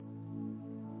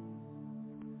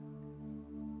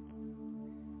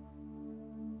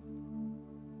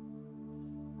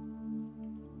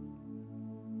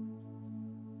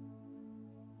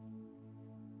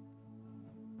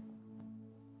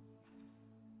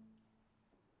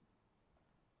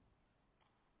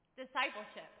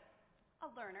Discipleship. A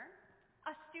learner.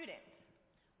 A student.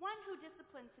 One who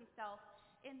disciplines himself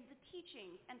in the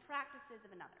teachings and practices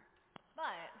of another.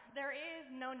 But there is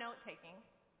no note-taking.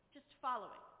 Just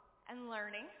following. And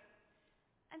learning.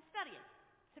 And studying.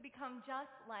 To become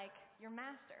just like your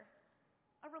master.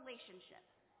 A relationship.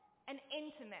 An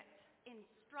intimate.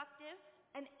 Instructive.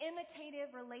 An imitative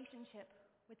relationship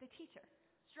with the teacher.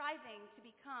 Striving to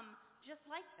become just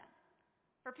like them.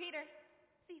 For Peter,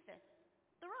 Cephas,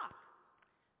 the rock.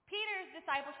 Peter's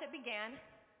discipleship began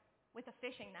with a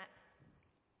fishing net.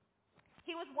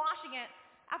 He was washing it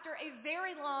after a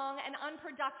very long and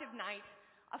unproductive night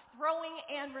of throwing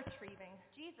and retrieving.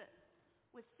 Jesus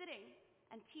was sitting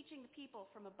and teaching the people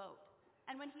from a boat.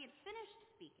 And when he had finished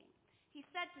speaking, he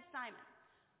said to Simon,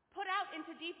 "Put out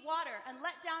into deep water and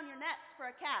let down your nets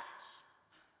for a catch."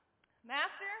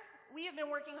 Master, we have been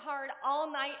working hard all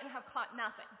night and have caught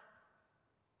nothing.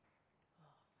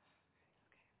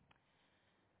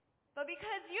 But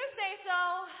because you say so,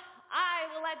 I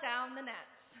will let down the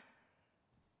nets.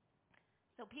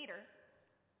 So Peter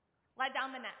let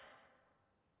down the nets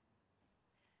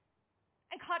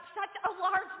and caught such a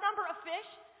large number of fish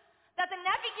that the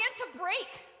net began to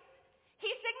break. He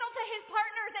signaled to his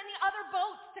partners and the other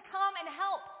boats to come and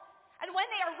help. And when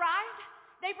they arrived,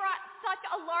 they brought such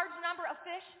a large number of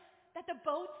fish that the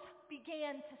boats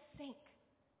began to sink.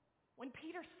 When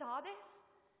Peter saw this,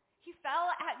 he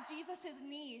fell at Jesus'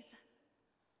 knees.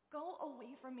 "Go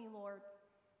away from me, Lord.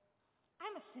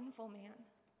 I'm a sinful man."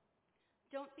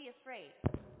 Don't be afraid.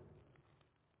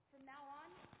 From now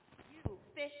on, you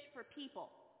fish for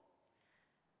people.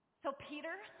 So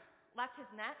Peter left his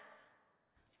nets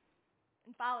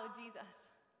and followed Jesus.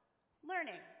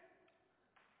 Learning.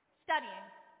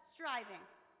 Studying. Striving.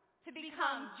 To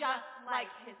become just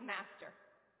like his master.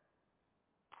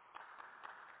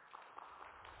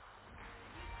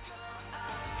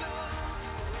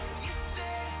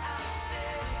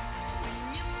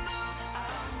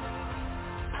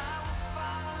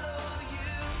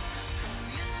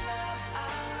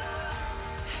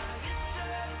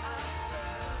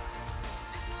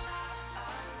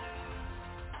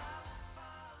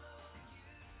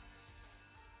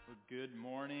 Good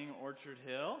morning, Orchard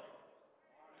Hill.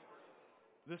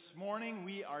 This morning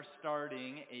we are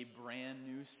starting a brand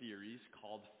new series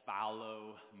called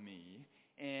Follow Me.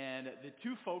 And the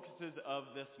two focuses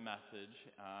of this message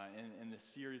and the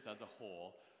series as a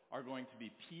whole are going to be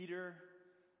Peter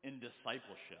and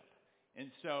discipleship.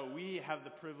 And so we have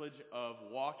the privilege of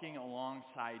walking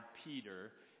alongside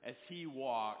Peter as he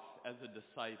walks as a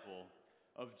disciple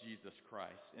of Jesus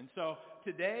Christ. And so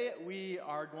today we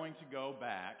are going to go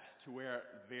back to where it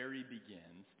very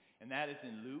begins, and that is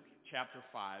in Luke chapter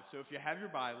 5. So if you have your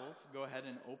Bibles, go ahead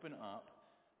and open up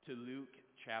to Luke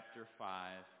chapter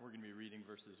 5. We're going to be reading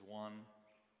verses 1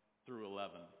 through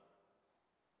 11.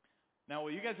 Now,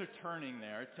 while you guys are turning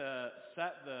there to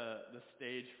set the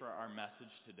stage for our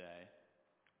message today,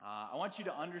 I want you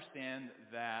to understand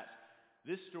that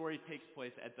this story takes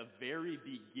place at the very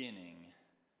beginning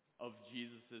of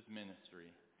Jesus'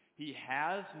 ministry. He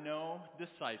has no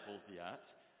disciples yet.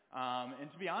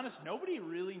 And to be honest, nobody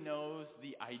really knows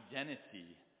the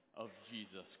identity of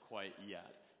Jesus quite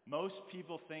yet. Most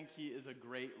people think he is a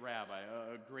great rabbi,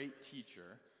 a great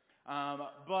teacher.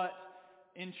 But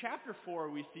in chapter 4,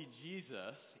 we see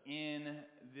Jesus in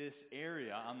this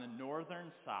area on the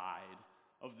northern side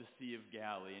of the Sea of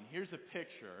Galilee. And here's a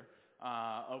picture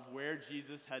of where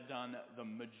Jesus had done the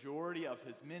majority of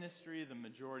his ministry, the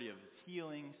majority of his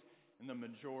healings, and the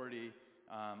majority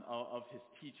of his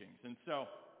teachings. And so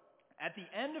at the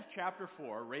end of chapter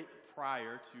 4, right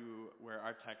prior to where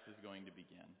our text is going to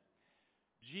begin,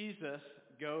 Jesus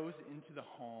goes into the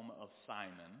home of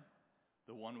Simon,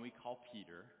 the one we call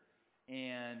Peter,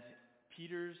 and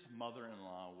Peter's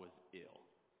mother-in-law was ill.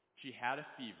 She had a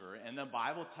fever, and the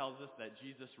Bible tells us that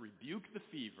Jesus rebuked the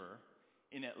fever,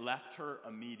 and it left her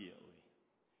immediately.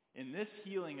 And this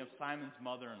healing of Simon's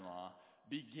mother-in-law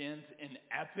begins an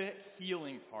epic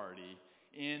healing party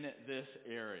in this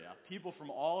area. People from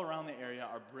all around the area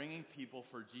are bringing people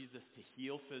for Jesus to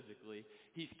heal physically.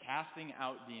 He's casting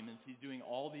out demons. He's doing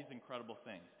all these incredible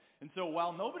things. And so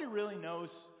while nobody really knows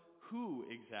who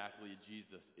exactly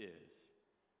Jesus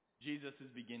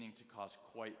is beginning to cause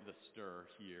quite the stir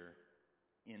here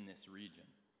in this region.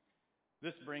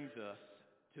 This brings us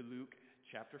to Luke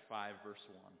chapter 5, verse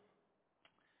 1.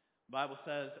 The Bible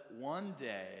says, "One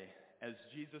day, as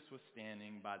Jesus was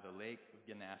standing by the lake of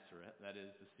Gennesaret," that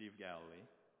is the Sea of Galilee,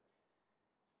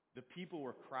 "the people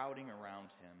were crowding around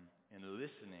him and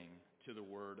listening to the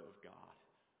word of God."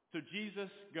 So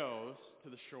Jesus goes to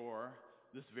the shore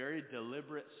this very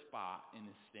deliberate spot and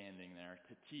is standing there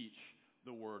to teach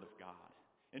the Word of God.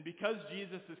 And because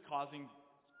Jesus is causing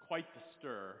quite the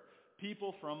stir,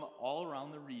 people from all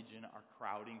around the region are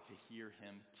crowding to hear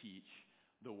him teach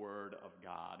the Word of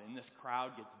God. And this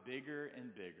crowd gets bigger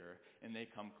and bigger, and they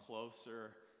come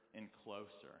closer and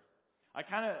closer. I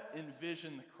kind of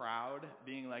envision the crowd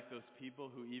being like those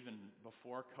people who even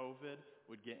before COVID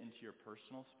would get into your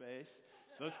personal space.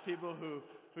 Those people who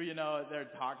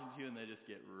they're talking to you and they just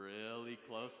get really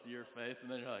close to your face, and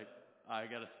then you're like, I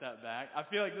got to step back. I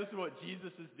feel like this is what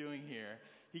Jesus is doing here.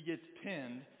 He gets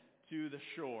pinned to the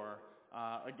shore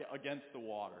against the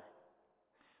water.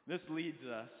 This leads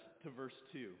us to verse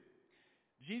 2.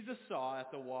 Jesus saw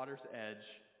at the water's edge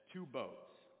 2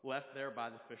 boats left there by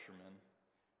the fishermen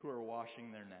who were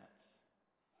washing their nets.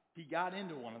 He got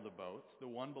into one of the boats, the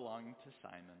one belonging to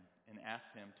Simon, and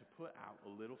asked him to put out a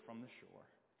little from the shore.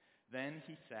 Then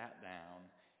he sat down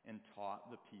and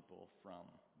taught the people from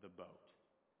the boat.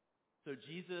 So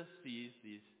Jesus sees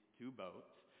these 2 boats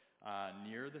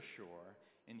near the shore,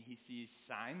 and he sees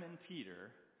Simon Peter,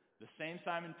 the same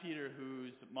Simon Peter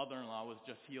whose mother-in-law was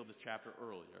just healed a chapter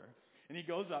earlier. And he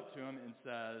goes up to him and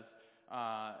says,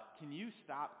 can you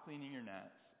stop cleaning your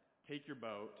nets? Take your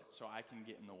boat so I can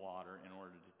get in the water in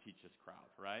order to teach this crowd,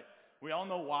 right? We all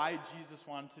know why Jesus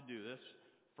wanted to do this,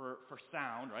 for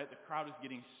sound, right? The crowd is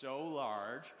getting so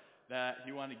large that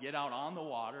he wanted to get out on the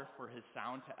water for his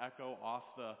sound to echo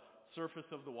off the surface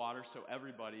of the water so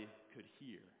everybody could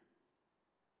hear.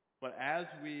 But as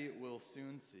we will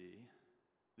soon see,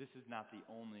 this is not the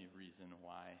only reason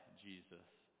why Jesus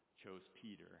chose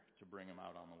Peter to bring him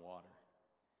out on the water.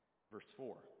 Verse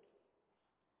 4.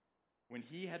 When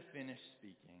he had finished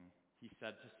speaking, he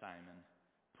said to Simon,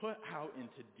 "Put out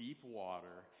into deep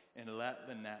water and let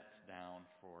the nets down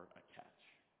for a catch."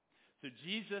 So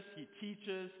Jesus, he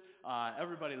teaches.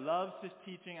 Everybody loves his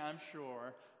teaching, I'm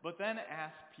sure. But then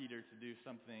asked Peter to do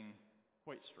something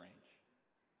quite strange.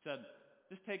 He said,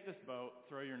 just take this boat,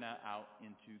 throw your net out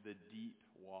into the deep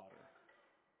water.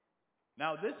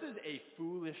 Now, this is a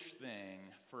foolish thing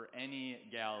for any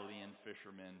Galilean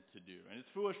fisherman to do. And it's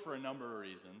foolish for a number of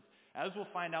reasons. As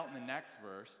we'll find out in the next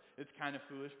verse, it's kind of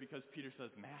foolish because Peter says,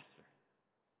 Master,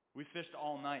 we fished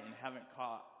all night and haven't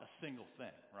caught a single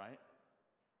thing, right?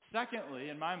 Secondly,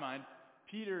 in my mind,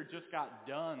 Peter just got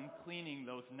done cleaning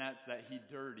those nets that he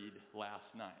dirtied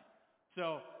last night.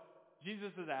 So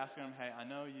Jesus is asking him, hey, I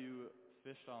know you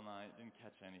fished all night, didn't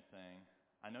catch anything.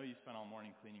 I know you spent all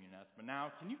morning cleaning your nets, but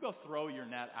now can you go throw your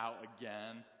net out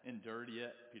again and dirty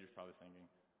it? Peter's probably thinking,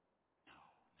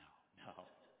 no.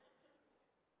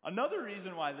 Another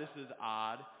reason why this is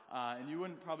odd, and you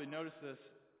wouldn't probably notice this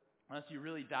unless you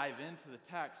really dive into the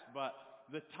text, but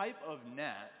the type of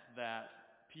net that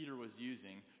Peter was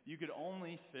using, you could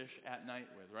only fish at night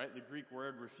with, right? The Greek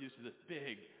word refers to this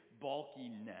big,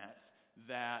 bulky net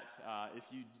that if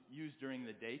you use during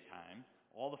the daytime,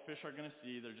 all the fish are going to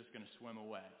see, they're just going to swim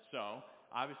away. So,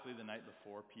 obviously the night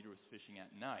before, Peter was fishing at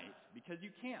night because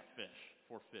you can't fish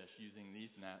for fish using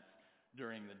these nets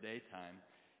during the daytime.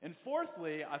 And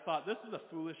fourthly, I thought this is a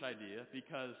foolish idea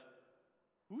because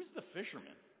who's the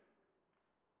fisherman?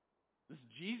 This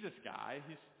Jesus guy,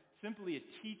 he's simply a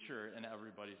teacher in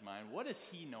everybody's mind. What does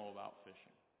he know about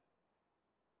fishing?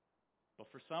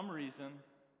 But for some reason,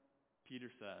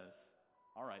 Peter says,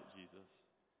 all right, Jesus,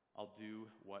 I'll do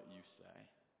what you say.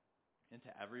 And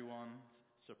to everyone's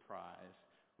surprise,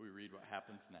 we read what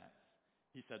happens next.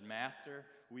 He said, Master,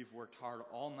 we've worked hard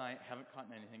all night, haven't caught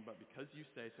anything, but because you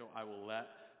say so, I will let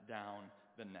down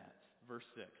the nets. Verse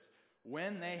 6.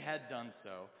 When they had done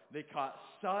so, they caught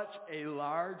such a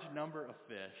large number of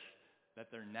fish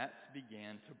that their nets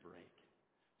began to break.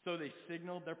 So they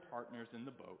signaled their partners in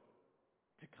the boat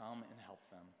to come and help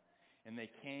them. And they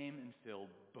came and filled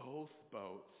both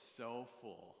boats so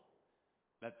full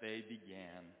that they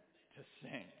began to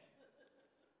sink.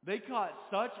 They caught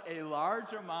such a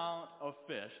large amount of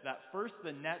fish that first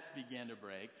the nets began to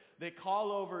break. They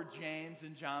call over James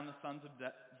and John, the sons of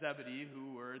Zebedee,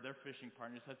 who were their fishing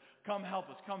partners, said, come help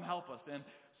us. And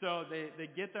so they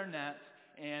get their nets,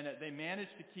 and they manage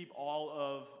to keep all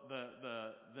of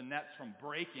the nets from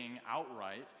breaking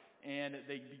outright, and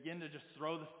they begin to just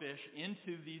throw the fish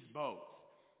into these boats.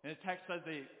 And the text says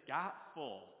they got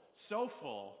full, so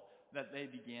full that they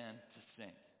began to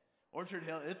sink. Orchard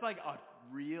Hill, it's like a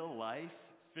real-life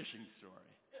fishing story,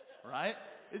 right?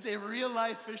 It's a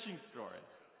real-life fishing story.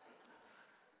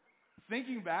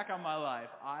 Thinking back on my life,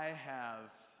 I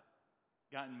have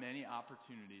gotten many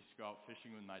opportunities to go out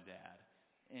fishing with my dad,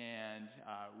 and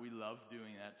we love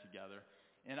doing that together.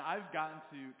 And I've gotten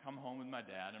to come home with my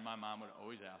dad, and my mom would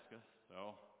always ask us,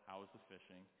 so how was the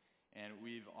fishing? And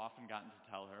we've often gotten to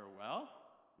tell her, well,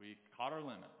 we caught our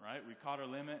limit, right? We caught our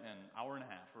limit in an hour and a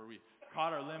half, or we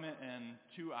caught our limit in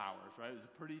 2 hours, right? It was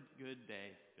a pretty good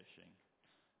day fishing.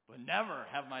 But never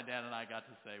have my dad and I got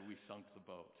to say we sunk the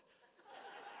boat.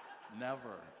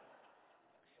 Never.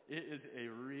 It is a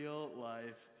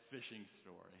real-life fishing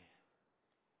story.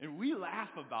 And we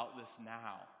laugh about this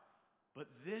now, but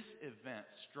this event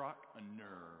struck a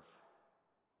nerve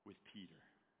with Peter.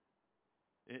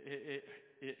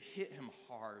 It hit him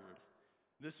hard.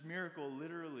 This miracle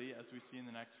literally, as we see in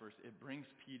the next verse, it brings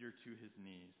Peter to his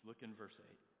knees. Look in verse 8.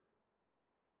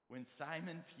 When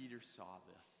Simon Peter saw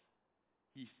this,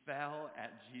 he fell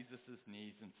at Jesus'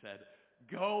 knees and said,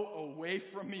 "Go away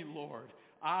from me, Lord.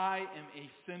 I am a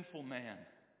sinful man."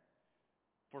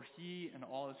 For he and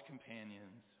all his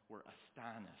companions were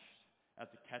astonished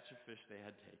at the catch of fish they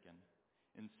had taken,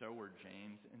 and so were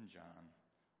James and John,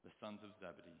 the sons of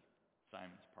Zebedee,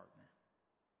 Simon's partner.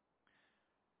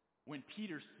 When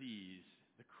Peter sees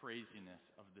the craziness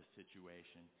of this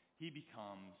situation, he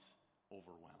becomes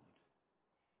overwhelmed.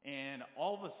 And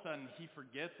all of a sudden, he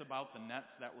forgets about the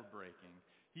nets that were breaking.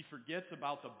 He forgets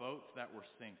about the boats that were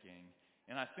sinking.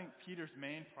 And I think Peter's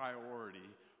main priority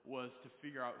was to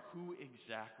figure out who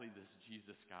exactly this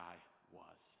Jesus guy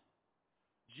was.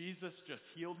 Jesus just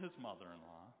healed his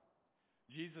mother-in-law.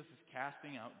 Jesus is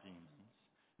casting out demons.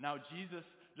 Now Jesus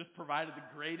just provided the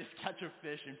greatest catch of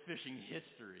fish in fishing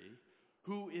history.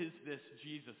 Who is this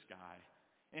Jesus guy?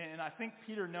 And I think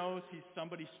Peter knows he's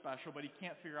somebody special, but he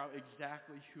can't figure out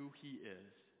exactly who he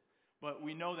is. But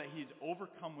we know that he's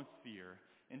overcome with fear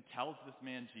and tells this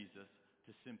man Jesus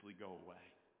to simply go away.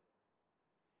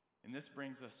 And this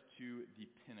brings us to the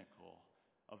pinnacle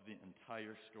of the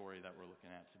entire story that we're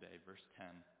looking at today, verse 10.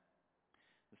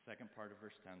 The second part of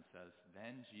verse 10 says,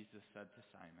 "Then Jesus said to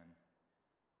Simon,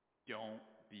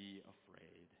 'Don't be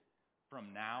afraid.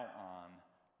 From now on,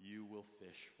 you will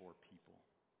fish for people.'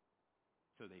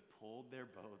 So they pulled their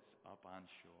boats up on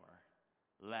shore,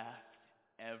 left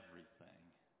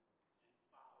everything,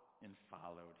 and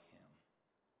followed him."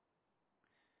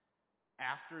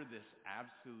 After this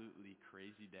absolutely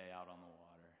crazy day out on the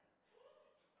water,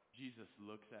 Jesus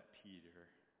looks at Peter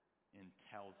and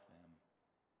tells them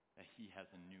that he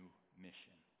has a new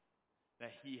mission,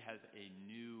 that he has a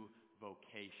new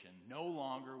vocation. No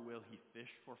longer will he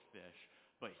fish for fish,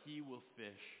 but he will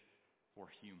fish for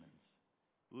humans.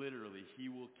 Literally, he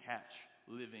will catch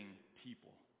living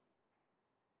people.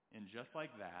 And just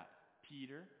like that,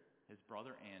 Peter, his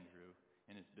brother Andrew,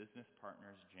 and his business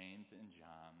partners James and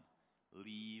John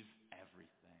leave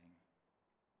everything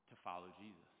to follow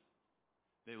Jesus.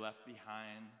 They left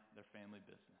behind their family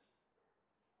business.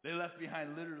 They left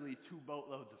behind literally 2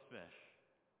 boatloads of fish.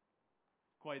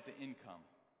 Quite the income.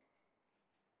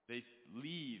 They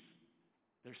leave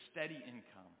their steady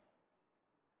income.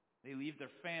 They leave their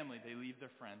family. They leave their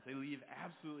friends. They leave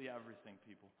absolutely everything,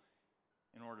 people,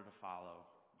 in order to follow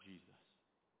Jesus.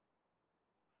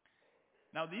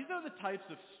 Now, these are the types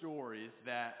of stories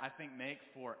that I think make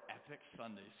for epic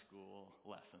Sunday school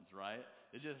lessons, right?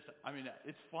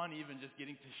 It's fun even just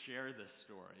getting to share this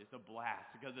story. It's a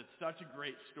blast because it's such a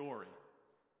great story.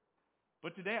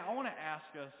 But today I want to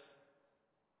ask us,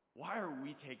 why are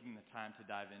we taking the time to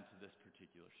dive into this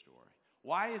particular story?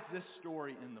 Why is this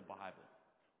story in the Bible?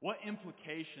 What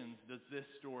implications does this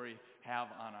story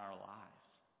have on our lives?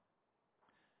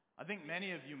 I think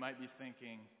many of you might be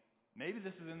thinking, maybe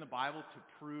this is in the Bible to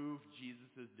prove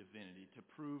Jesus' divinity, to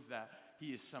prove that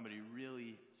he is somebody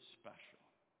really special.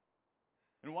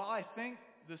 And while I think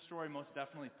this story most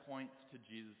definitely points to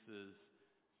Jesus'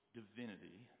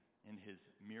 divinity and his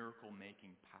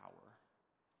miracle-making power,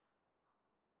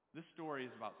 this story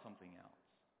is about something else.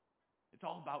 It's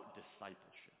all about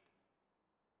discipleship.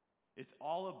 It's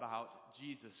all about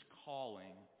Jesus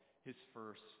calling his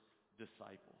first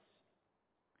disciples.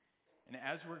 And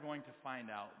as we're going to find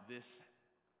out, this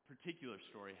particular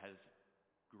story has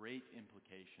great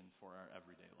implications for our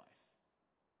everyday life.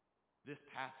 This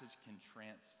passage can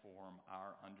transform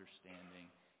our understanding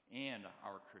and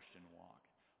our Christian walk.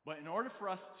 But in order for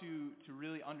us to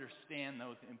really understand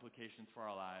those implications for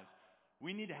our lives,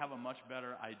 we need to have a much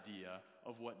better idea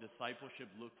of what discipleship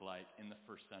looked like in the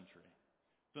first century.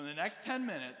 So in the next 10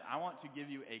 minutes, I want to give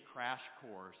you a crash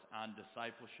course on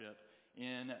discipleship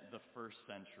in the first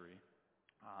century.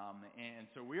 And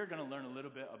so we are going to learn a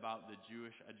little bit about the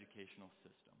Jewish educational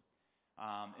system.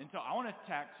 And so I want to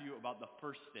talk to you about the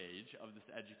first stage of this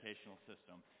educational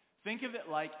system. Think of it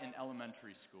like an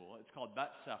elementary school. It's called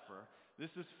Bet Sefer.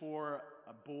 This is for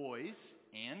boys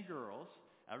and girls.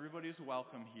 Everybody is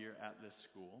welcome here at this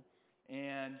school.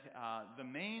 And the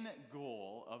main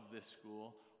goal of this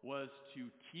school was to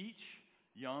teach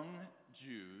young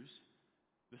Jews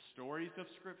the stories of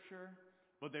Scripture,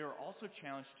 but they were also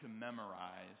challenged to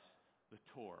memorize the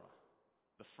Torah,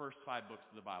 the first 5 books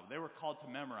of the Bible. They were called to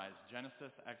memorize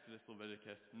Genesis, Exodus,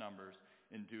 Leviticus, Numbers,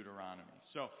 and Deuteronomy.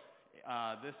 So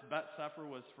this Bet Sefer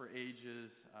was for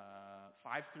ages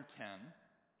 5 through 10,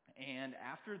 and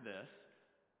after this,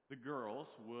 the girls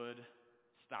would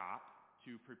stop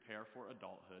to prepare for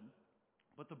adulthood,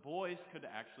 but the boys could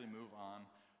actually move on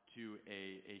to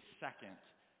a second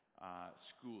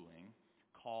schooling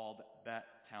called Bet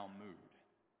Talmud.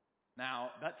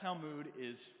 Now, Bet Talmud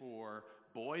is for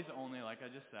boys only, like I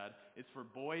just said. It's for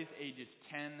boys ages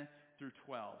 10 through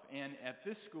 12. And at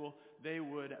this school, they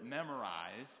would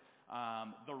memorize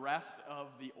the rest of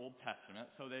the Old Testament,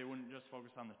 so they wouldn't just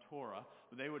focus on the Torah,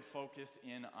 but they would focus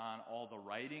in on all the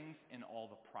writings and all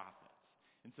the prophets.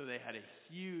 And so they had a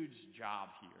huge job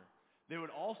here. They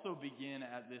would also begin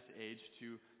at this age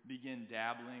to begin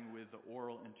dabbling with the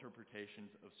oral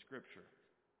interpretations of Scripture.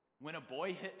 When a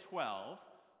boy hit 12,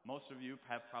 most of you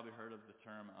have probably heard of the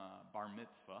term bar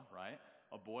mitzvah, right?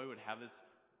 A boy would have his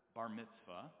bar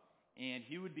mitzvah, and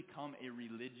he would become a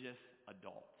religious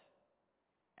adult.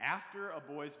 After a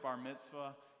boy's bar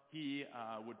mitzvah, he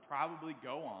would probably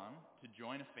go on to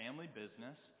join a family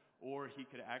business, or he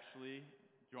could actually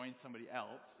join somebody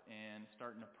else and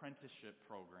start an apprenticeship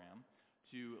program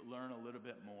to learn a little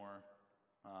bit more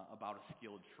about a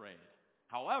skilled trade.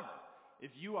 However,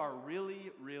 if you are really,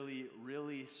 really,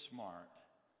 really smart,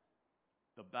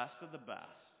 the best of the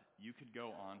best, you could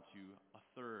go on to a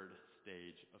third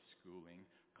stage of schooling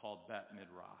called Bet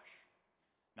Midrash.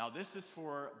 Now, this is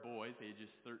for boys ages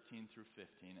 13 through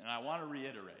 15, and I want to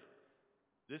reiterate,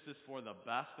 this is for the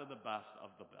best of the best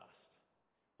of the best.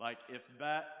 Like if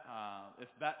Bet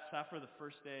Sefer, the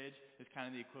first stage, is kind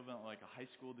of the equivalent of like a high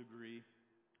school degree.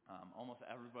 Almost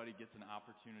everybody gets an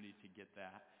opportunity to get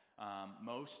that.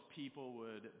 Most people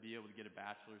would be able to get a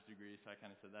bachelor's degree, so I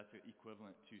kind of said that's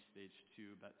equivalent to stage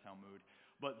 2, Bet Talmud.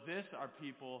 But this are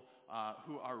people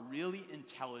who are really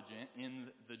intelligent in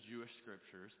the Jewish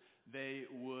scriptures. They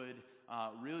would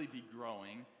really be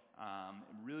growing,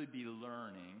 really be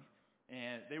learning,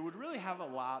 and they would really have a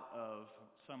lot of,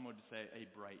 some would say, a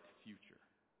bright future.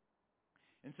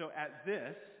 And so at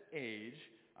this age,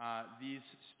 these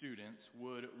students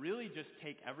would really just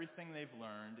take everything they've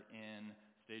learned in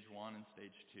stage 1 and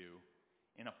stage 2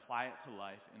 and apply it to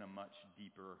life in a much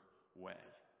deeper way.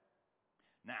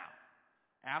 Now,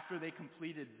 after they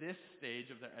completed this stage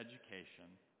of their education,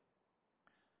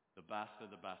 the best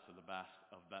of the best of the best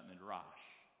of Bet Midrash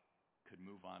could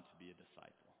move on to be a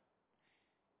disciple.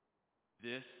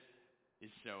 This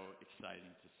is so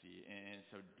exciting to see, and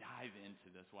so dive into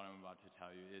this, what I'm about to tell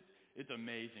you. It's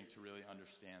amazing to really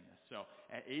understand this. So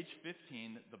at age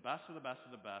 15, the best of the best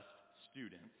of the best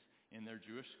students in their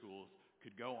Jewish schools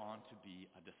could go on to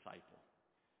be a disciple.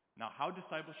 Now, how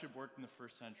discipleship worked in the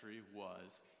first century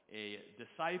was a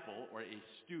disciple or a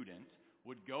student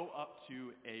would go up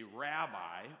to a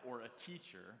rabbi or a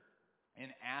teacher and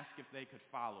ask if they could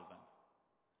follow them.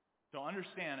 So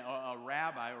understand, a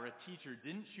rabbi or a teacher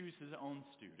didn't choose his own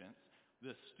students.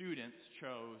 The students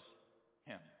chose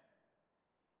him.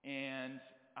 And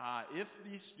if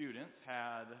these students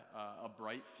had a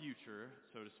bright future,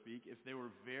 so to speak, if they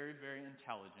were very, very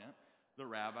intelligent, the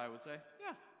rabbi would say,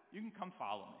 yeah, you can come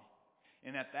follow me.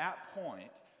 And at that point,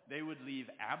 they would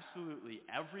leave absolutely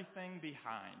everything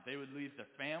behind. They would leave their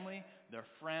family, their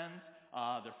friends,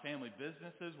 their family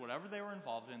businesses, whatever they were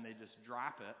involved in, they just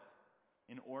drop it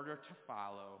in order to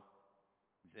follow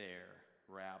their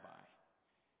rabbi.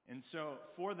 And so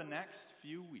for the next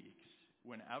few weeks,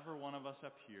 whenever one of us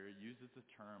up here uses the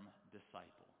term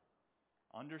disciple,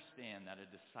 understand that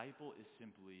a disciple is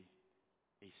simply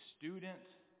a student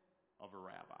of a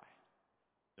rabbi.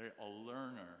 They're a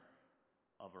learner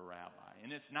of a rabbi.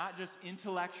 And it's not just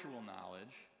intellectual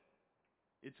knowledge,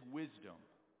 it's wisdom.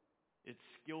 It's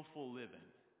skillful living.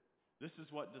 This is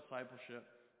what discipleship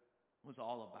was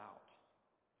all about.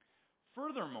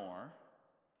 Furthermore,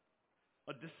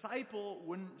 a disciple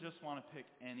wouldn't just want to pick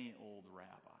any old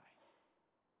rabbi,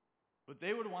 but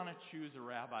they would want to choose a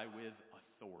rabbi with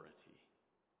authority.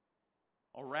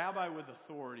 A rabbi with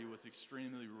authority was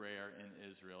extremely rare in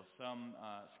Israel. Some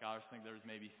scholars think there was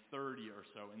maybe 30 or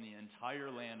so in the entire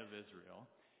land of Israel.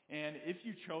 And if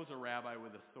you chose a rabbi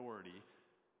with authority,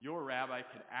 your rabbi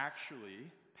could actually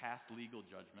pass legal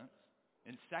judgments.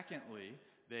 And secondly,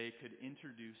 they could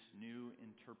introduce new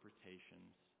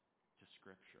interpretations to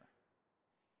Scripture.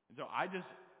 And so I just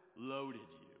loaded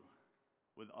you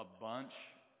with a bunch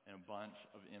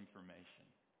of information.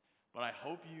 But I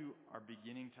hope you are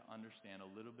beginning to understand a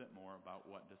little bit more about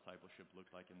what discipleship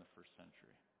looked like in the first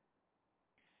century.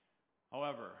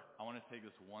 However, I want to take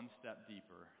this one step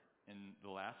deeper, and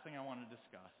the last thing I want to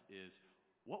discuss is,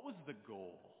 what was the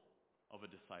goal of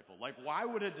a disciple? Like, why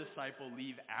would a disciple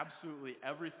leave absolutely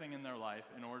everything in their life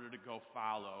in order to go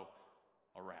follow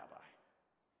a rabbi?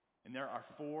 And there are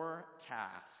 4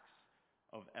 tasks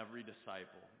of every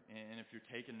disciple. And if you're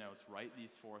taking notes, write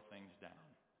these 4 things down.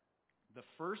 The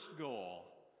first goal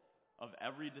of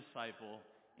every disciple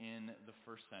in the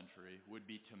first century would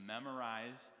be to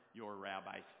memorize your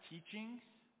rabbi's teachings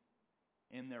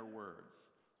and their words.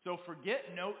 So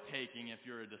forget note-taking if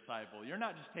you're a disciple. You're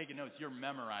not just taking notes, you're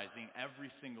memorizing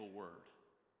every single word.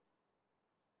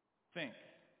 Think,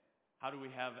 how do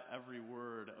we have every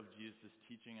word of Jesus'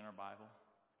 teaching in our Bible?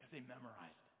 Because they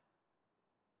memorized it.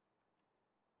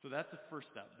 So that's the first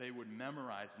step. They would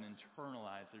memorize and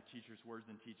internalize their teacher's words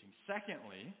and teachings.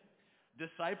 Secondly,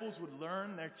 disciples would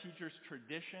learn their teacher's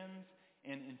traditions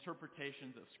and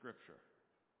interpretations of Scripture.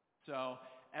 So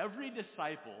every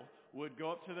disciple would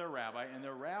go up to their rabbi, and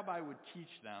their rabbi would teach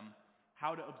them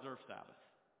how to observe Sabbath.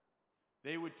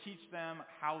 They would teach them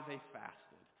how they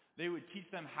fasted. They would teach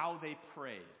them how they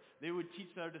prayed. They would teach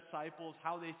their disciples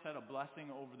how they said a blessing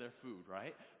over their food,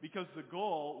 right? Because the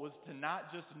goal was to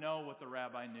not just know what the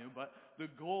rabbi knew, but the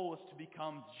goal was to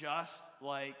become just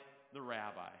like the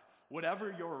rabbi.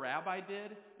 Whatever your rabbi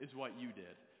did is what you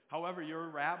did. However, your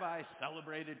rabbi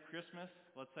celebrated Christmas,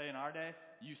 let's say in our day,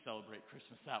 you celebrate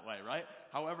Christmas that way, right?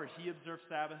 However he observed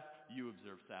Sabbath, you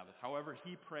observe Sabbath. However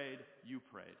he prayed, you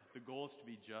prayed. The goal is to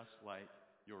be just like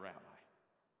your rabbi.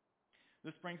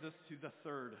 This brings us to the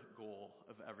third goal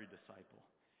of every disciple.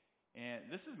 And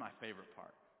this is my favorite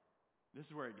part. This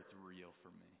is where it gets real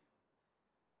for me.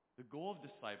 The goal of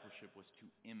discipleship was to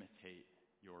imitate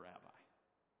your rabbi.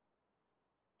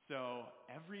 So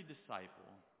every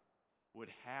disciple would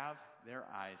have their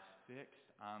eyes fixed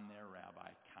on their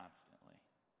rabbi constantly.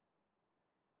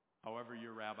 However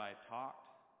your rabbi talked,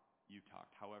 you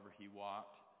talked. However he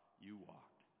walked, you walked.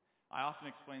 I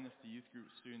often explain this to youth group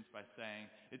students by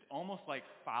saying it's almost like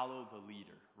follow the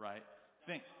leader, right?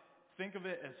 Think of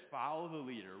it as follow the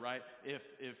leader, right? If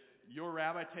your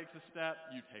rabbi takes a step,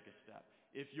 you take a step.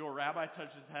 If your rabbi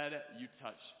touches his head, you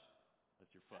touch.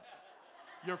 That's your foot.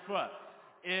 Your foot.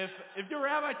 If your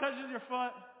rabbi touches your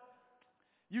foot,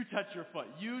 you touch your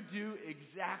foot. You do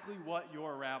exactly what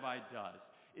your rabbi does.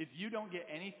 If you don't get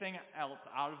anything else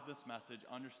out of this message,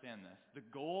 understand this. The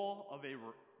goal of a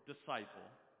disciple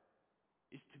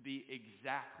is to be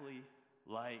exactly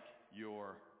like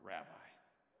your rabbi.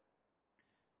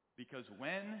 Because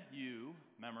when you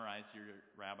memorize your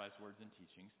rabbi's words and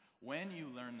teachings, when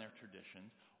you learn their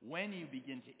traditions, when you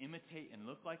begin to imitate and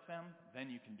look like them,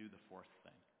 then you can do the 4th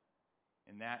thing.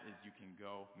 And that is you can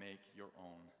go make your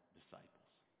own disciples.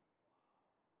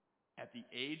 At the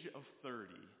age of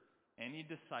 30, any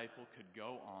disciple could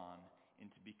go on and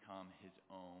to become his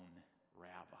own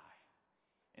rabbi.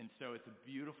 And so it's a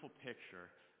beautiful picture.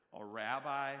 A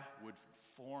rabbi would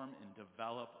form and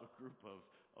develop a group of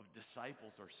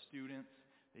disciples or students.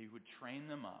 They would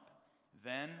train them up.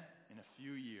 Then, in a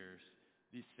few years,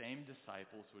 these same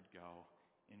disciples would go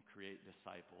and create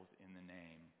disciples in the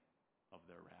name of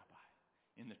their rabbi,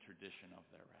 in the tradition of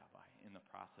their rabbi. And the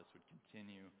process would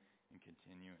continue and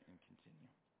continue and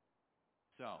continue.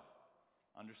 So,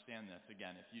 understand this.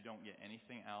 Again, if you don't get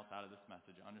anything else out of this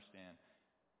message, understand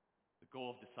the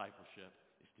goal of discipleship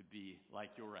is to be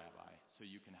like your rabbi so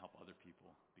you can help other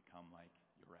people become like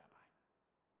your rabbi.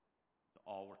 That's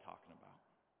all we're talking about.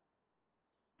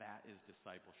 That is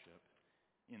discipleship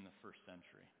in the first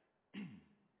century.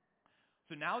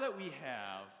 So now that we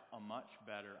have a much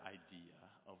better idea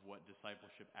of what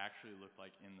discipleship actually looked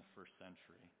like in the first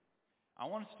century, I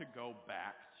want us to go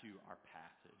back to our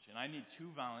passage. And I need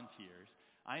 2 volunteers.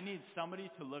 I need somebody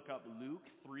to look up Luke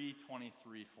 3:23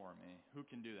 for me. Who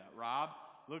can do that? Rob,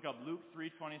 look up Luke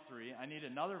 3:23. I need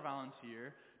another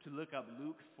volunteer to look up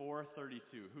Luke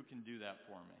 4:32. Who can do that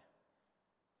for me?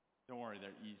 Don't worry,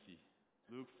 they're easy.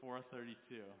 Luke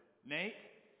 4:32. Nate?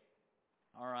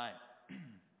 All right.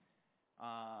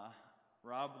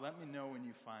 Rob, let me know when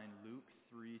you find Luke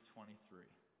 3:23.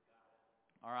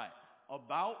 All right.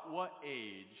 About what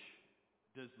age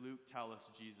does Luke tell us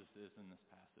Jesus is in this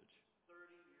passage?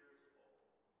 30 years old.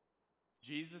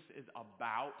 Jesus is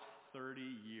about 30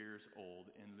 years old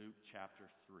in Luke chapter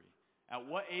 3. At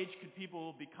what age could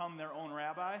people become their own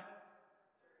rabbi?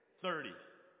 30.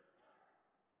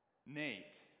 Nate,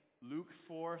 Luke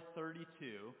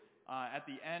 4:32. At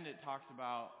the end it talks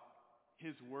about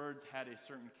his words had a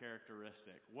certain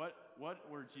characteristic. What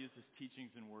were Jesus'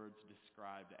 teachings and words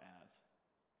described as?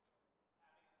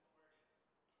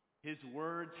 His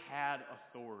words had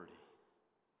authority.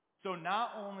 So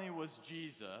not only was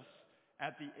Jesus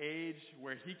at the age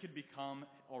where he could become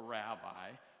a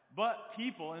rabbi, but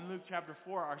people in Luke chapter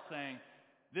 4 are saying,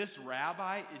 this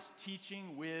rabbi is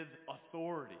teaching with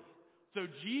authority. So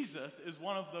Jesus is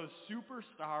one of those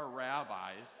superstar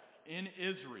rabbis in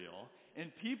Israel.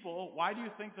 And people, why do you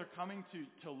think they're coming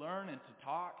to learn and to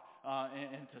talk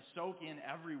and to soak in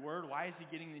every word? Why is he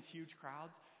getting these huge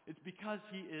crowds? It's because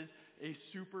he is a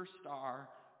superstar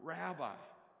rabbi.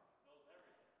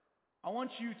 I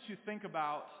want you to think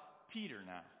about Peter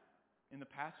now. In the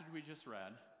passage we just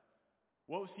read,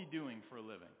 what was he doing for a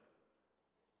living?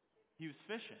 He was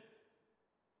fishing.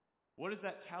 What does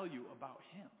that tell you about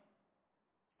him?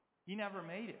 He never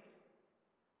made it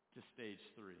to stage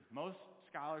 3. Most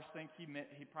scholars think he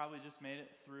probably just made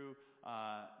it through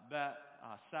Bet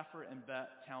Sefer and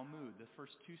Bet Talmud, the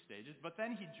first 2 stages, but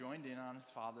then he joined in on his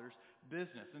father's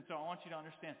business. And so I want you to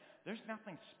understand, there's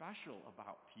nothing special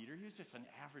about Peter. He was just an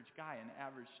average guy, an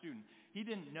average student. He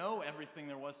didn't know everything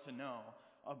there was to know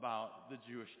about the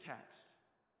Jewish text.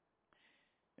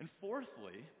 And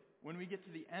fourthly, when we get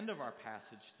to the end of our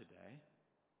passage today,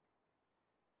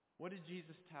 what did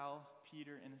Jesus tell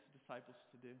Peter and his disciples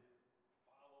to do?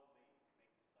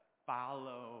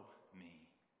 Follow me.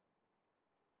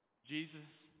 Jesus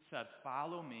said,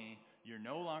 follow me. You're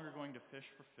no longer going to fish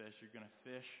for fish. You're going to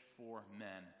fish for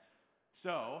men.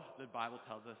 So, the Bible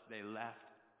tells us they left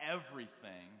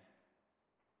everything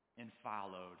and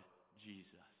followed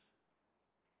Jesus.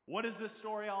 What is this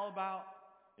story all about?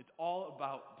 It's all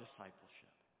about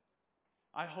discipleship.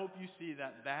 I hope you see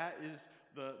that is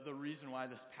the reason why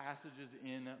this passage is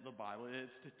in the Bible.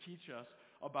 It's to teach us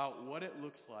about what it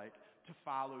looks like to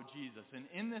follow Jesus. And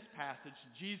in this passage,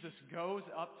 Jesus goes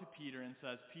up to Peter and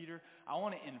says, Peter, I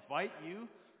want to invite you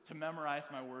to memorize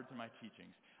my words and my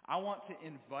teachings. I want to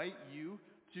invite you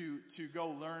to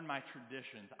go learn my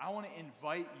traditions. I want to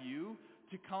invite you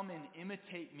to come and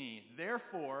imitate me.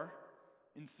 Therefore,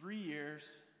 in 3 years,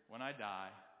 when I die,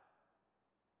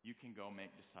 you can go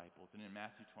make disciples. And in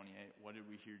Matthew 28, what did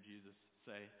we hear Jesus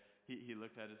say? He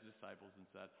looked at his disciples and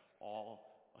said, all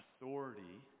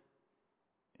authority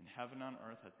in heaven and on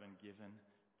earth has been given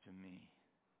to me.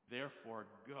 Therefore,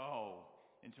 go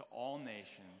into all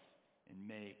nations and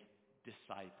make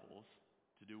disciples.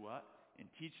 To do what? And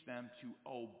teach them to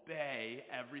obey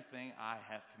everything I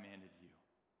have commanded you.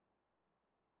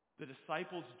 The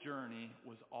disciples' journey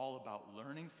was all about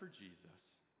learning for Jesus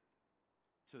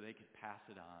so they could pass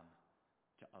it on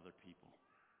to other people.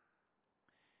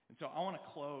 And so I want to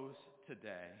close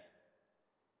today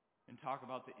and talk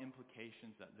about the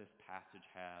implications that this passage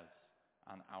has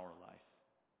on our life.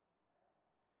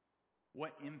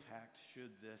 What impact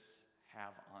should this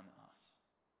have on us?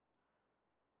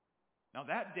 Now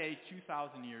that day,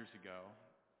 2,000 years ago,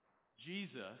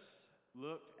 Jesus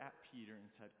looked at Peter and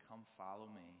said, come follow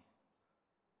me.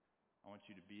 I want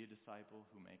you to be a disciple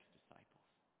who makes disciples.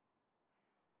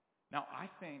 Now,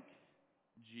 I think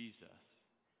Jesus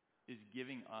is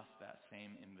giving us that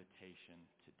same invitation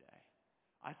today.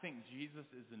 I think Jesus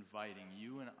is inviting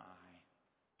you and I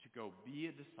to go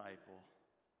be a disciple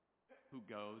who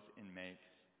goes and makes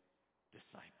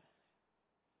disciples.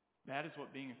 That is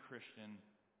what being a Christian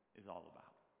is all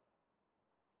about.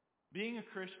 Being a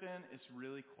Christian is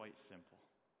really quite simple.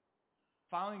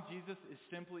 Following Jesus is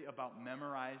simply about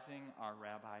memorizing our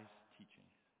rabbi's teachings.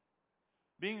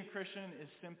 Being a Christian is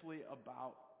simply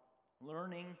about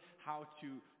learning how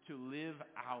to live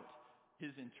out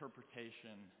his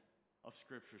interpretation of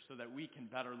Scripture so that we can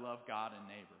better love God and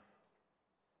neighbor.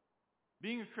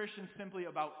 Being a Christian is simply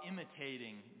about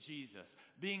imitating Jesus,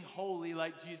 being holy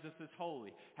like Jesus is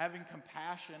holy, having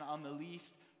compassion on the least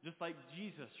just like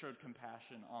Jesus showed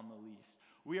compassion on the least.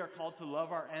 We are called to love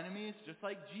our enemies just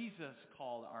like Jesus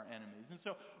called our enemies. And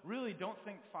so really don't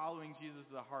think following Jesus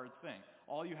is a hard thing.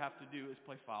 All you have to do is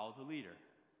play follow the leader.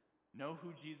 Know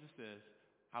who Jesus is,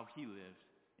 how he lives,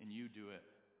 and you do it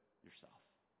yourself.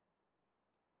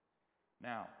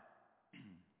 Now,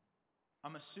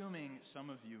 I'm assuming some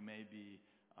of you may be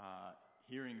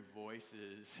hearing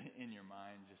voices in your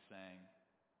mind just saying,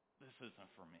 this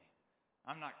isn't for me.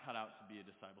 I'm not cut out to be a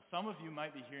disciple. Some of you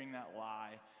might be hearing that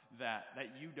lie that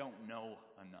you don't know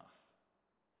enough.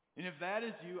 And if that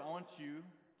is you, I want you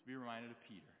to be reminded of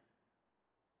Peter.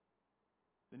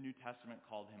 The New Testament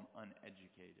called him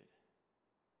uneducated.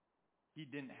 He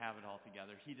didn't have it all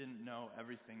together. He didn't know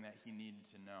everything that he needed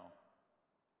to know.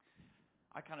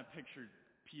 I kind of pictured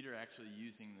Peter actually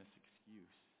using this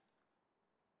excuse.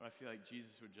 But I feel like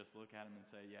Jesus would just look at him and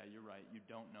say, yeah, you're right. You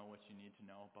don't know what you need to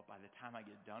know, but by the time I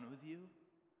get done with you,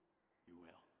 you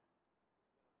will.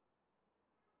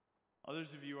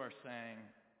 Others of you are saying,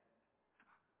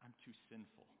 I'm too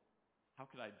sinful. How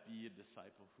could I be a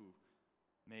disciple who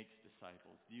makes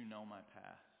disciples? Do you know my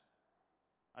past?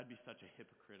 I'd be such a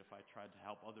hypocrite if I tried to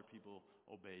help other people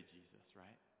obey Jesus,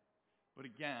 right? But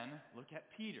again, look at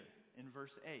Peter in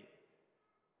verse 8.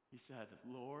 He said,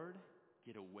 Lord,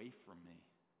 get away from me.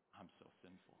 I'm so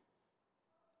sinful.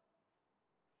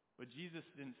 But Jesus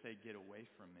didn't say, get away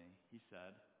from me. He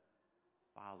said,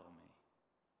 follow me.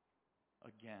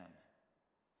 Again.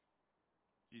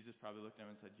 Jesus probably looked at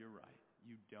him and said, you're right.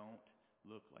 You don't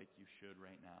look like you should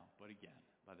right now. But again,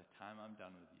 by the time I'm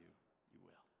done with you, you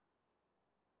will.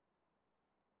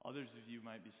 Others of you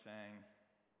might be saying,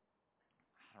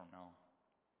 I don't know.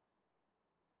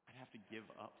 I'd have to give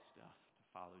up stuff to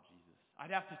follow Jesus.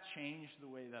 I'd have to change the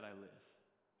way that I live.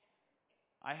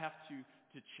 I have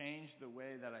to change the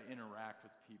way that I interact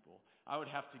with people. I would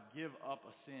have to give up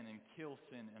a sin and kill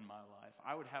sin in my life.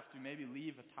 I would have to maybe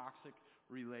leave a toxic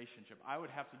relationship. I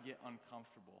would have to get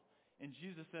uncomfortable. And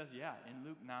Jesus says, yeah, in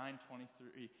Luke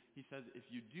 9:23, he says, if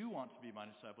you do want to be my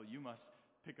disciple, you must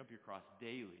pick up your cross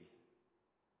daily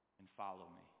and follow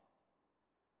me.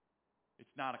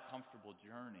 It's not a comfortable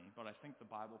journey, but I think the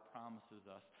Bible promises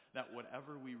us that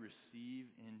whatever we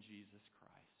receive in Jesus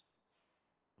Christ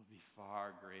will be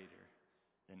far greater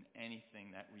than anything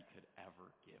that we could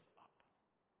ever give up.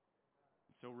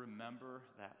 So remember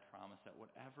that promise that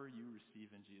whatever you receive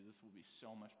in Jesus will be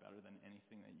so much better than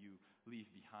anything that you leave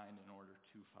behind in order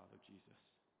to follow Jesus.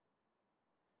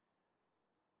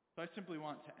 So I simply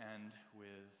want to end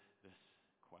with this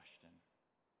question.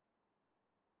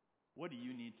 What do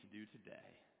you need to do today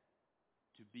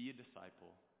to be a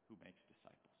disciple who makes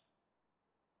disciples?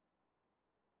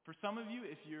 For some of you,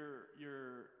 if you're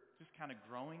just kind of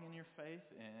growing in your faith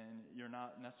and you're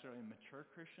not necessarily a mature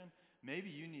Christian, maybe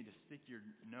you need to stick your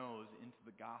nose into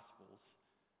the Gospels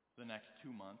the next 2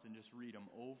 months and just read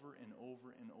them over and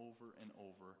over and over and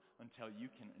over until you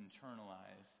can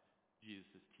internalize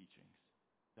Jesus' teachings.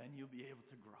 Then you'll be able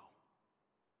to grow.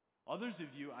 Others of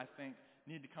you, I think,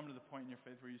 need to come to the point in your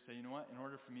faith where you say, you know what, in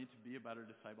order for me to be a better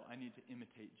disciple, I need to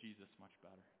imitate Jesus much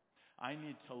better. I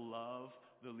need to love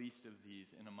the least of these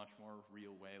in a much more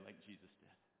real way like Jesus did.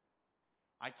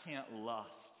 I can't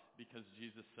lust because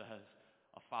Jesus says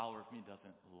a follower of me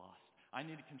doesn't lust. I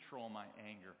need to control my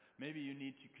anger. Maybe you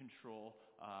need to control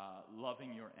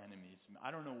loving your enemies.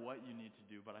 I don't know what you need to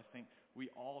do, but I think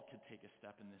we all could take a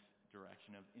step in this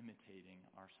direction of imitating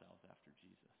ourselves after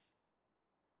Jesus.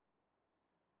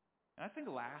 And I think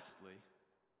lastly,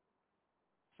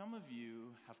 some of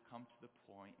you have come to the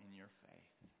point in your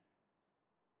faith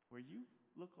where you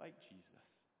look like Jesus.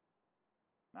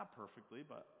 Not perfectly,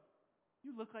 but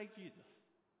you look like Jesus.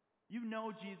 You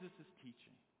know Jesus'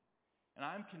 teaching. And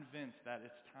I'm convinced that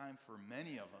it's time for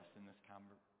many of us in this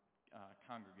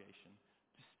congregation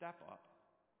to step up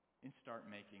and start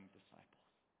making disciples.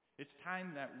 It's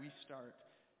time that we start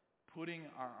putting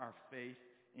our faith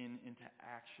into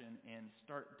action and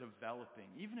start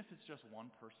developing, even if it's just one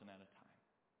person at a time.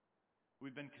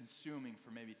 We've been consuming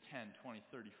for maybe 10, 20,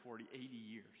 30, 40, 80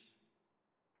 years.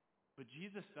 But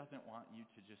Jesus doesn't want you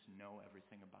to just know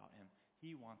everything about him.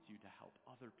 He wants you to help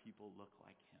other people look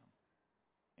like him.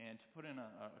 And to put in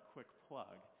a quick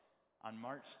plug, on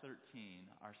March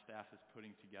 13, our staff is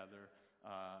putting together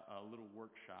a little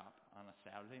workshop on a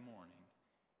Saturday morning,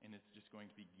 and it's just going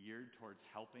to be geared towards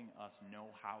helping us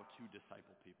know how to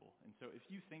disciple people. And so if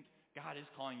you think God is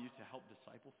calling you to help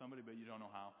disciple somebody, but you don't know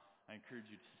how, I encourage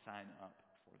you to sign up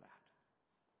for that.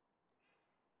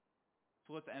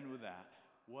 So let's end with that.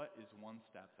 What is one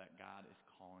step that God is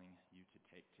calling you to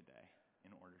take today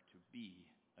in order to be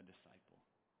a disciple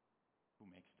who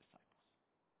makes disciples?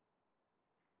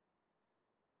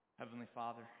 Heavenly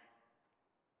Father,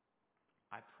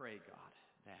 I pray, God,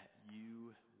 that you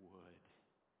would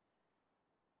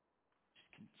just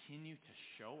continue to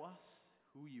show us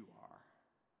who you are.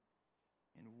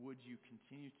 And would you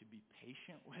continue to be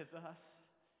patient with us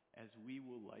as we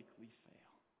will likely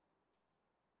fail?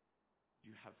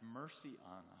 You have mercy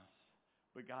on us.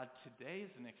 But God, today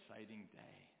is an exciting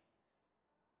day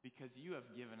because you have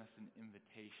given us an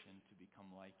invitation to become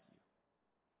like you.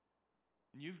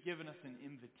 And you've given us an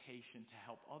invitation to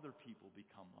help other people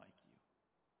become like you.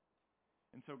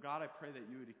 And so, God, I pray that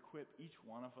you would equip each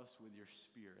one of us with your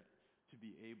Spirit to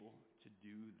be able to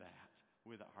do that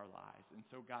with our lives. And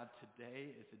so, God,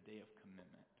 today is a day of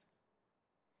commitment.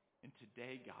 And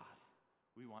today, God,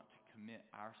 we want to commit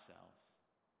ourselves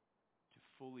to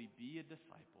fully be a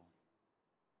disciple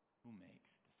who makes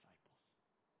disciples.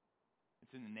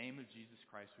 It's in the name of Jesus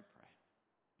Christ we pray.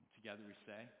 And together we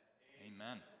say,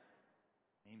 Amen.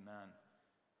 Amen.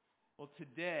 Well,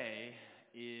 today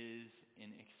is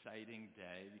an exciting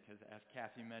day because, as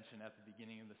Kathy mentioned at the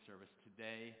beginning of the service,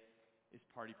 today is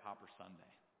Party Popper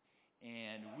Sunday.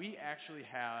 And we actually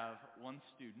have one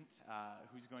student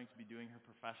who's going to be doing her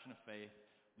profession of faith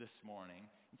this morning.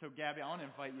 And so, Gabby, I want to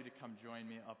invite you to come join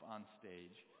me up on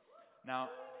stage.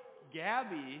 Now,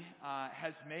 Gabby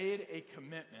has made a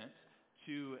commitment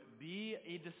to be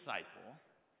a disciple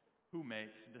who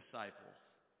makes disciples.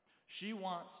 She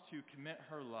wants to commit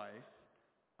her life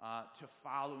to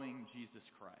following Jesus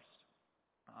Christ.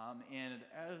 And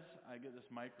as I get this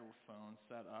microphone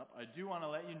set up, I do want to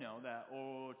let you know that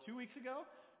 2 weeks ago,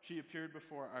 she appeared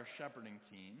before our shepherding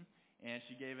team, and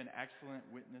she gave an excellent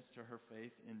witness to her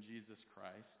faith in Jesus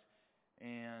Christ.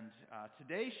 And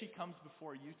today she comes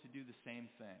before you to do the same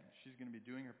thing. She's going to be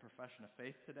doing her profession of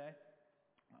faith today.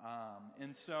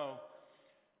 And so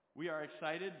we are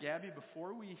excited. Gabby,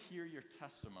 before we hear your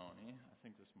testimony, I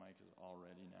think this mic is all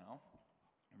ready now.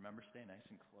 Remember, stay nice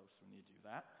and close when you do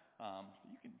that.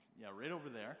 You can, right over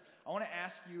there. I want to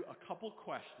ask you a couple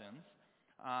questions.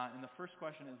 And the first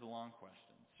question is a long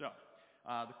question. So,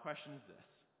 the question is this.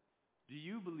 Do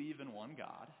you believe in one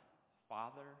God,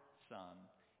 Father, Son,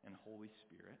 and Holy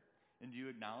Spirit? And do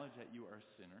you acknowledge that you are a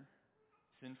sinner,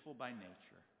 sinful by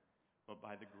nature, but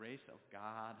by the grace of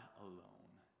God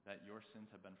alone, that your sins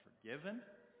have been forgiven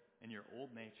and your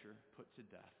old nature put to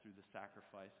death through the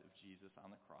sacrifice of Jesus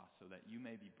on the cross so that you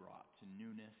may be brought to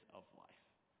newness of life?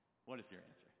 What is your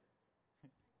answer?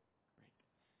 Great.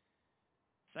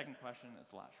 Second question,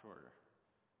 it's a lot shorter.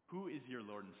 Who is your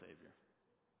Lord and Savior?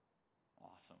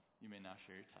 Awesome. You may now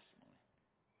share your testimony.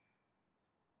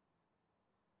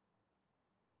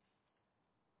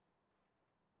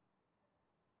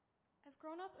 I've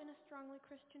grown up in a strongly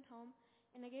Christian home,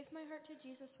 and I gave my heart to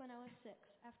Jesus when I was 6,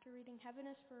 after reading Heaven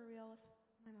is for Real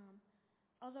with my mom.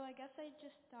 Although I guess I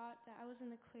just thought that I was in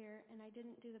the clear, and I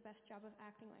didn't do the best job of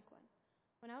acting like one.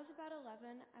 When I was about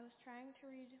 11, I was trying to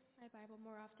read my Bible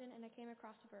more often, and I came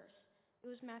across a verse. It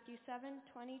was Matthew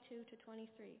 7:22 to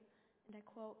 23, and I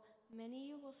quote, "Many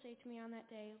you will say to me on that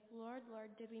day, Lord, Lord,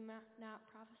 did we not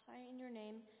prophesy in your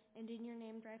name, and in your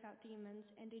name drive out demons,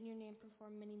 and in your name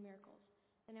perform many miracles?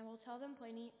 And I will tell them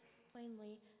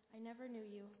plainly, I never knew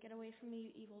you. Get away from me,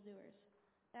 you evildoers."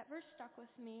 That verse stuck with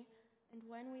me, and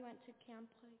when we went to Camp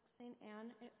Lake St.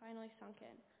 Anne, it finally sunk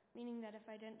in, meaning that if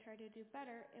I didn't try to do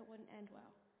better, it wouldn't end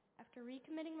well. After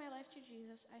recommitting my life to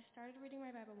Jesus, I started reading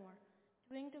my Bible more,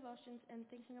 doing devotions, and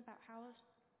thinking about how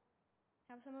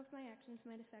some of my actions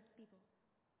might affect people,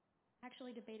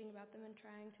 actually debating about them and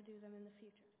trying to do them in the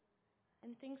future.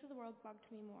 And things of the world bugged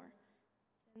me more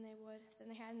than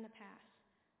they had in the past.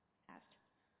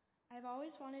 I've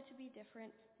always wanted to be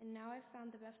different, and now I've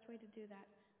found the best way to do that,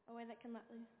 a way that can let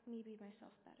me be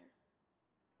myself better.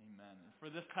 Amen. And for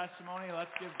this testimony,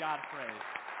 let's give God praise.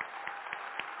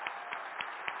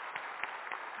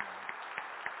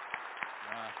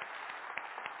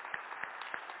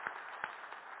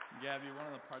 Gabby, one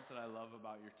of the parts that I love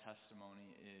about your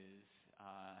testimony is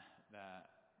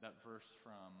that verse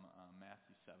from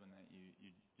Matthew 7 that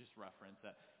you just referenced,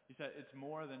 that you said it's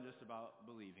more than just about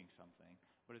believing something,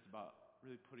 but it's about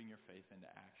really putting your faith into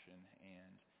action.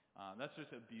 And that's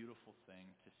just a beautiful thing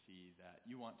to see, that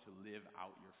you want to live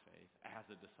out your faith as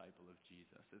a disciple of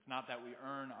Jesus. It's not that we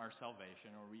earn our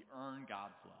salvation or we earn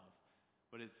God's love,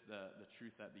 but it's the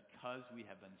truth that because we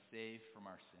have been saved from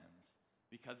our sins,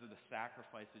 because of the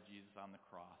sacrifice of Jesus on the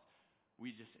cross,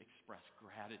 we just express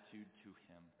gratitude to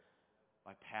him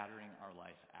by patterning our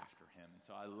life after him. And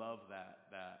so I love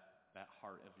that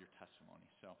heart of your testimony.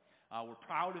 So we're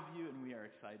proud of you, and we are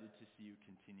excited to see you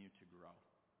continue to grow.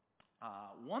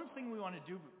 One thing we want to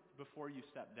do before you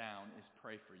step down is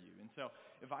pray for you. And so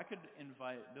if I could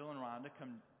invite Bill and Rhonda to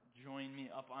come join me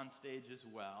up on stage as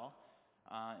well.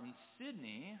 And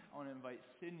Sydney, I want to invite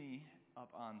Sydney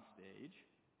up on stage.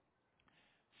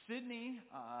 Sydney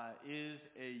is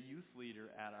a youth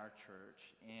leader at our church,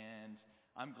 and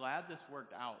I'm glad this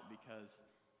worked out because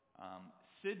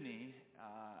Sydney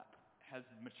has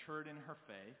matured in her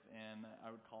faith, and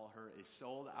I would call her a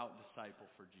sold-out disciple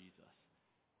for Jesus.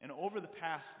 And over the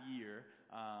past year,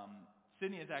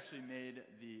 Sydney has actually made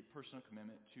the personal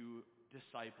commitment to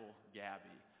disciple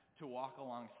Gabby, to walk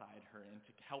alongside her and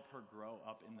to help her grow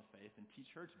up in the faith and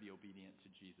teach her to be obedient to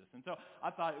Jesus. And so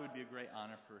I thought it would be a great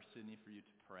honor for Sydney for you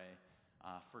to pray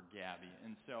for Gabby.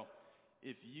 And so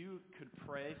if you could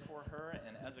pray for her,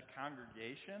 and as a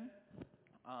congregation,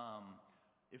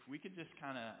 if we could just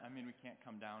kind of, we can't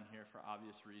come down here for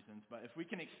obvious reasons, but if we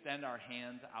can extend our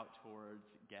hands out towards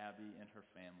Gabby and her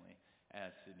family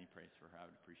as Sydney prays for her, I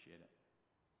would appreciate it.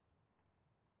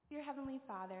 Dear Heavenly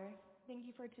Father, thank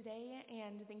you for today,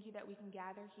 and thank you that we can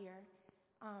gather here.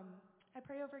 I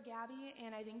pray over Gabby,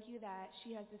 and I thank you that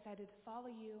she has decided to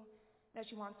follow you, that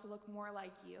she wants to look more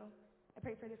like you. I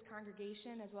pray for this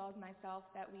congregation as well as myself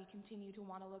that we continue to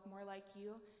want to look more like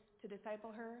you, to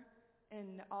disciple her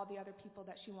and all the other people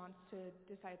that she wants to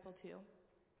disciple too.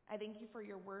 I thank you for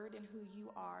your word and who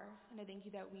you are, and I thank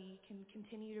you that we can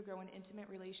continue to grow an intimate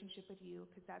relationship with you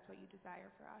because that's what you desire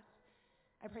for us.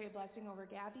 I pray a blessing over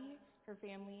Gabby, her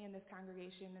family, and this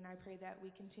congregation, and I pray that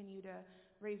we continue to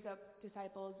raise up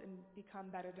disciples and become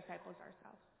better disciples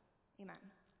ourselves. Amen.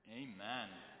 Amen.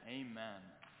 Amen.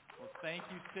 Well, thank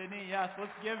you, Sydney. Yes,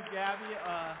 let's give Gabby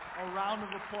a round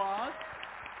of applause.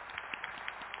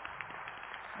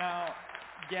 Now,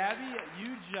 Gabby,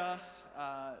 you just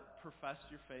professed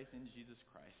your faith in Jesus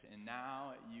Christ, and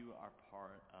now you are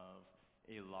part of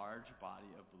a large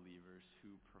body of believers who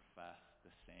profess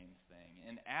the same thing.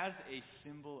 And as a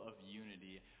symbol of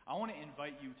unity, I want to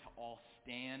invite you to all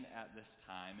stand at this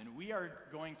time, and we are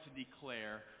going to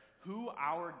declare who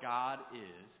our God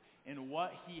is and what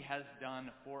he has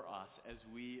done for us as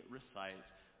we recite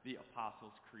the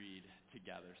Apostles' Creed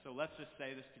together. So let's just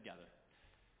say this together.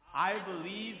 I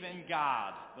believe in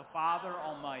God, the Father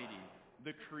Almighty,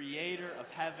 the creator of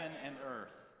heaven and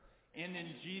earth, and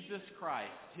in Jesus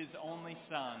Christ, his only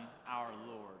Son, our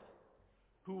Lord,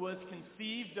 who was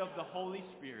conceived of the Holy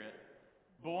Spirit,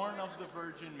 born of the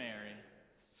Virgin Mary,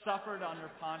 suffered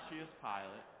under Pontius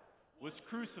Pilate, was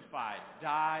crucified,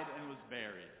 died, and was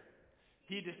buried.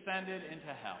 He descended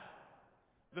into hell.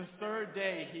 The third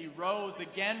day he rose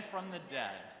again from the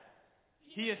dead.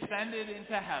 He ascended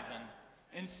into heaven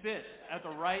and sits at the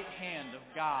right hand of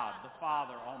God the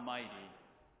Father Almighty,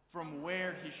 from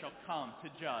where he shall come to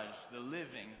judge the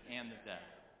living and the dead.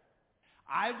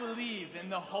 I believe in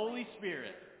the Holy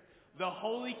Spirit, the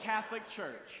Holy Catholic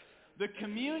Church, the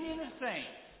communion of saints,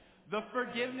 the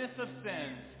forgiveness of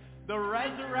sins, the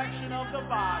resurrection of the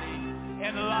body,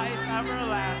 and life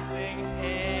everlasting.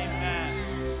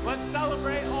 Amen. Let's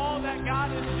celebrate all that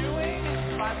God is doing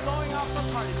by blowing off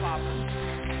the party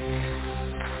poppers.